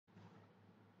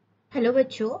Hello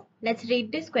बच्चों, let's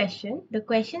read this question. The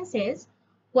question says,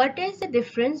 what is the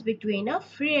difference between a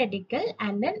free radical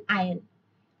and an ion?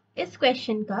 इस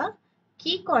question का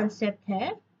key concept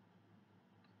है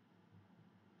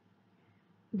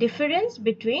difference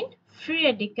between free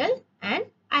radical and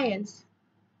ions.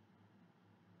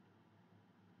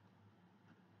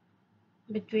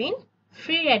 Between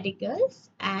free radicals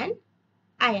and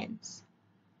ions.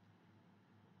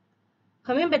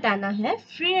 हमें बताना है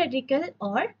free radical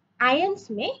और ions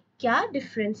में क्या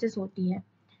differences होती है.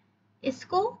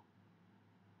 इसको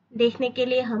देखने के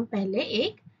लिए हम पहले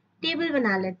एक टेबल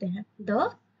बना लेते हैं.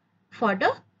 For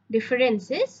the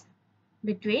differences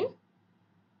between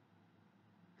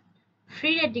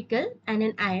free radical and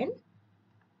an ion.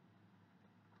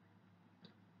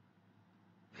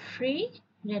 Free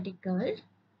radical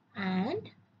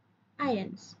and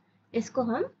ions. इसको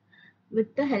हम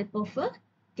with the help of a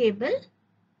table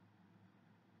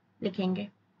लिखेंगे.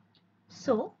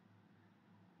 So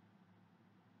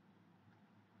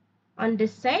on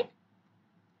this side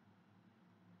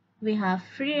we have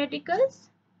free radicals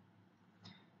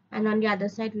and on the other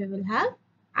side we will have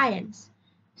ions.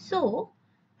 So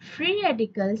free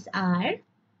radicals are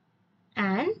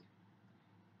an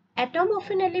atom of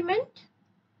an element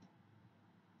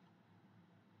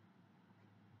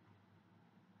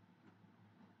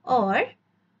or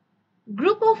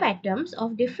group of atoms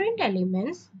of different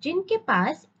elements जिनके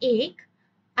पास एक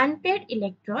unpaired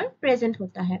electron present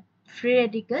होता है. Free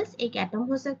radicals एक atom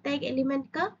हो सकता है एक element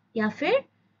का या फिर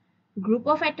ग्रुप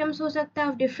ऑफ एटम्स हो सकता है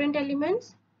ऑफ डिफरेंट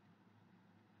एलिमेंट्स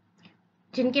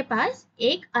जिनके पास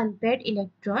एक अनपेयर्ड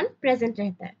इलेक्ट्रॉन प्रेजेंट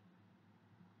रहता है.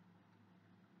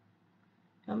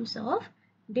 Terms of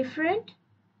different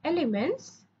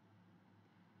elements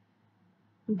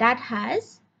that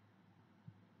has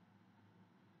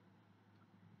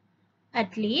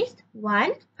at least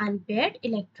one unpaired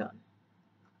electron.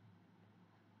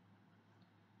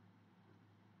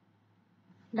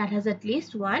 That has at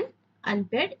least one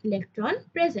unpaired electron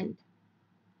present.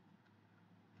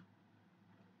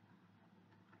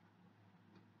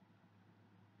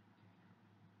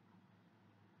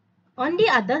 On the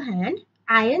other hand,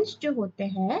 ions जो होते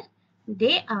हैं,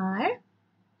 they are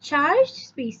charged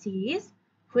species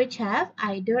which have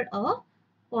either a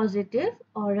positive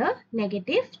or a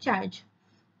negative charge.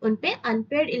 उन पे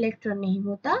unpaired electron नहीं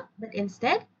होता, but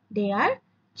instead they are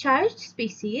charged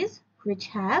species which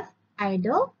have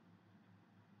either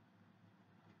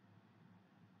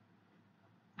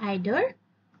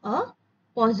a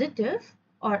positive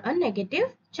or a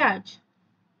negative charge.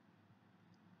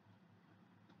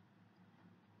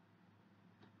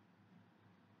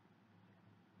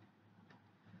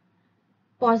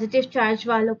 Positive charge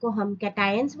वालों को हम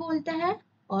cations बोलते हैं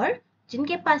और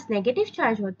जिनके पास नेगेटिव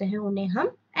चार्ज होते हैं उन्हें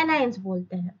हम एनायंस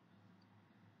बोलते हैं.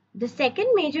 The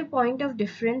second major point of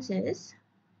difference is,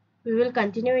 we will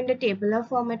continue in the tabular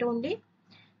format only.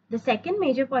 The second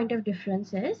major point of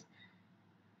difference is,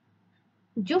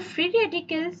 जो free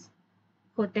radicals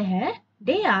होते हैं,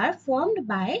 they are formed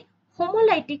by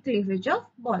homolytic cleavage of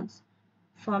bonds.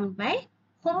 Formed by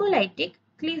homolytic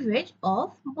cleavage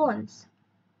of bonds.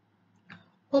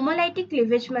 Homolytic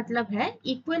cleavage मतलब है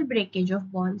equal breakage of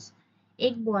bonds.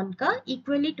 एक bond का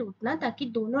equally टूटना ताकि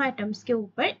दोनों एटम्स के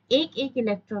ऊपर एक एक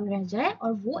इलेक्ट्रॉन रह जाए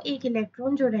और वो एक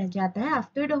इलेक्ट्रॉन जो रह जाता है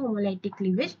after the homolytic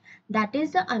cleavage, that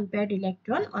is the unpaired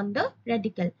electron on the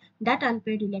radical. That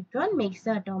unpaired electron makes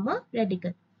the atom a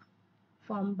radical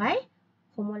form by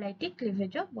homolytic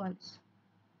cleavage of bonds.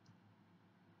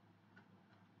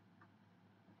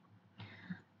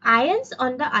 Ions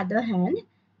on the other hand,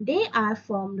 they are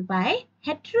formed by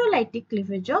heterolytic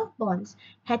cleavage of bonds.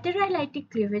 Heterolytic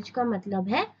cleavage का मतलब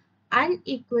है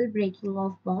unequal breaking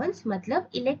of bonds, मतलब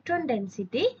electron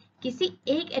density किसी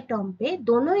एक atom पे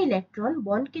दोनों electron,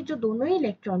 bond के जो दोनों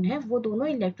इलेक्ट्रॉन है वो दोनों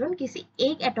इलेक्ट्रॉन किसी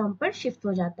एक एटॉम पर शिफ्ट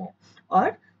हो जाता है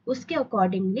और उसके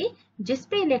अकॉर्डिंगली जिस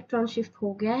पे इलेक्ट्रॉन शिफ्ट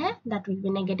हो गया है that will be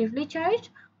negatively charge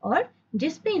और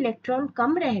जिस पे इलेक्ट्रॉन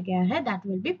कम रह गया है that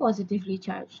will be positively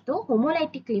charge. तो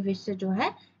होमोलाइटिक क्लीवेज से जो है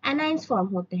एनायंस फॉर्म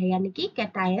होते हैं यानी कि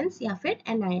कैटायंस या फिर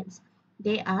anions.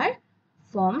 They are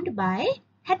formed by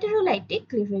हेटेरोलाइटिक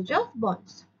cleavage of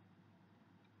bonds.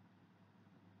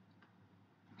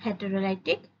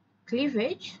 हेटेरोलाइटिक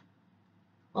cleavage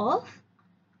of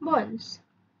bonds.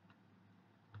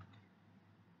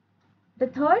 The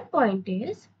third point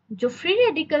is, जो free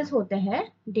radicals होते हैं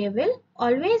they will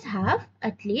always have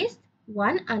at least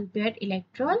one unpaired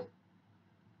electron.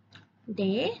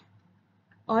 They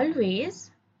always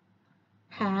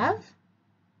have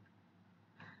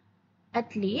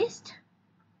at least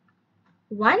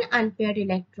one unpaired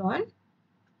electron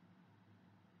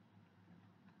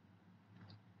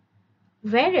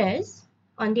Whereas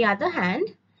on the other hand,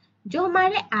 जो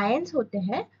हमारे ions होते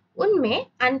हैं उनमें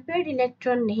unpaired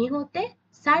electron नहीं होते,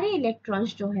 सारे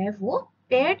इलेक्ट्रॉन्स जो है वो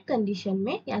पेयर्ड कंडीशन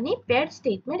में यानी पेयर्ड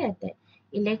स्टेट में रहते हैं.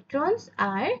 Electrons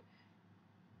are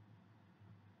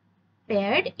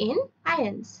paired in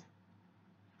ions.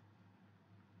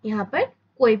 यहाँ पर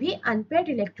कोई भी अनपेयर्ड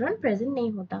इलेक्ट्रॉन प्रेजेंट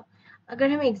नहीं होता. अगर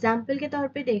हम एग्जाम्पल के तौर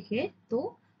पे देखें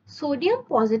तो सोडियम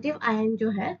पॉजिटिव आयन जो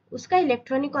है उसका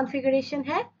इलेक्ट्रॉनिक कॉन्फ़िगरेशन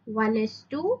है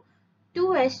 1s2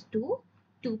 2s2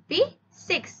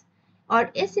 2p6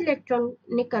 और इस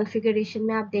इलेक्ट्रॉनिक कॉन्फ़िगरेशन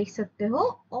में आप देख सकते हो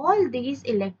all these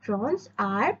electrons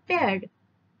are paired.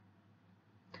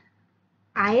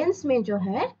 Ions में जो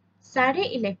है सारे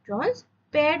इलेक्ट्रॉन्स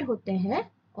पेयर्ड होते हैं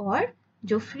और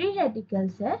जो फ्री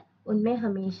रेडिकल्स है उनमें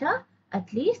हमेशा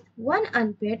at least one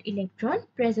unpaired electron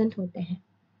present होते हैं.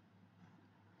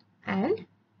 And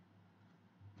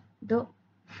the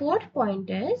fourth point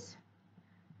is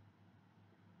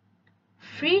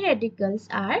free radicals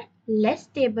are less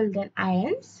stable than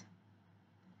ions.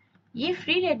 ये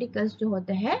free radicals जो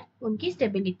होते हैं उनकी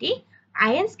stability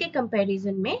ions के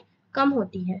comparison में कम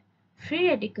होती है. Free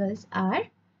radicals are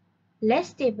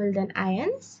less stable than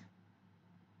ions.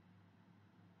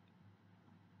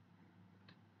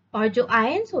 और जो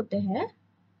ions होते हैं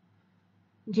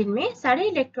जिनमें सारे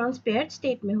इलेक्ट्रॉन्स पेयर्ड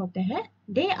स्टेट में होते हैं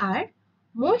they are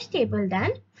more stable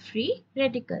than free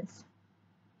radicals.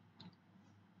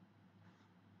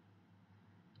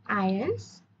 Ions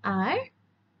are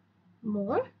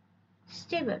more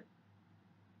stable.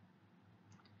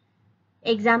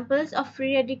 Examples of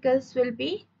free radicals will be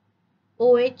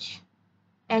OH.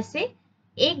 ऐसे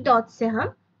एक डॉट से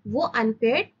हम वो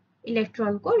अनपेयर्ड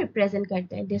इलेक्ट्रॉन को रिप्रेजेंट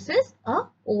करते हैं. This is a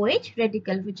OH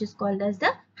radical which is called as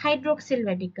the hydroxyl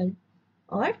radical.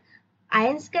 और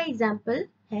ions का एग्जांपल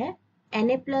है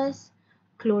Na+,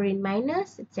 chlorine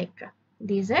minus etcetera.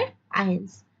 These are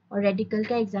ions. और रेडिकल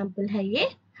का एग्जांपल है ये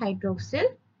hydroxyl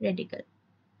radical.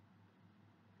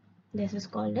 This is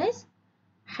called as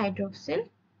hydroxyl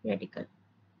radical.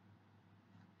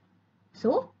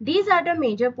 So these are the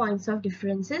major points of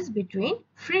differences between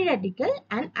free radical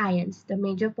and ions. The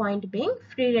major point being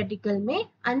free radical में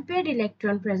unpaired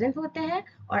electron present होते हैं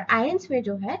और ions में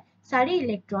जो है सारे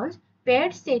electrons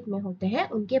paired state में होते हैं,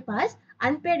 उनके पास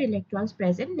unpaired electrons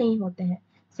present नहीं होते हैं.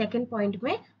 Second point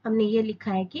में हमने ये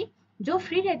लिखा है कि जो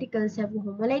free radicals है वो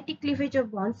homolytic cleavage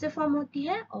of bonds से form होती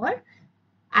है और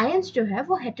ions जो है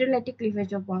वो heterolytic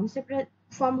cleavage of bonds से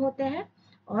form होते हैं.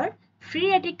 और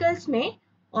free radicals में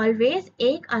ऑलवेज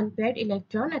एक अनपेयर्ड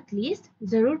इलेक्ट्रॉन एटलीस्ट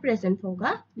जरूर प्रेजेंट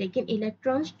होगा, लेकिन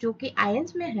इलेक्ट्रॉन्स जो कि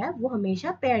आयंस में है वो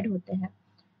हमेशा पेयर्ड होते हैं.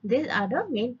 This are the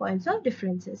main points of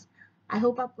differences. I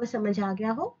hope आपको समझ आ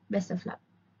गया हो. Best of luck.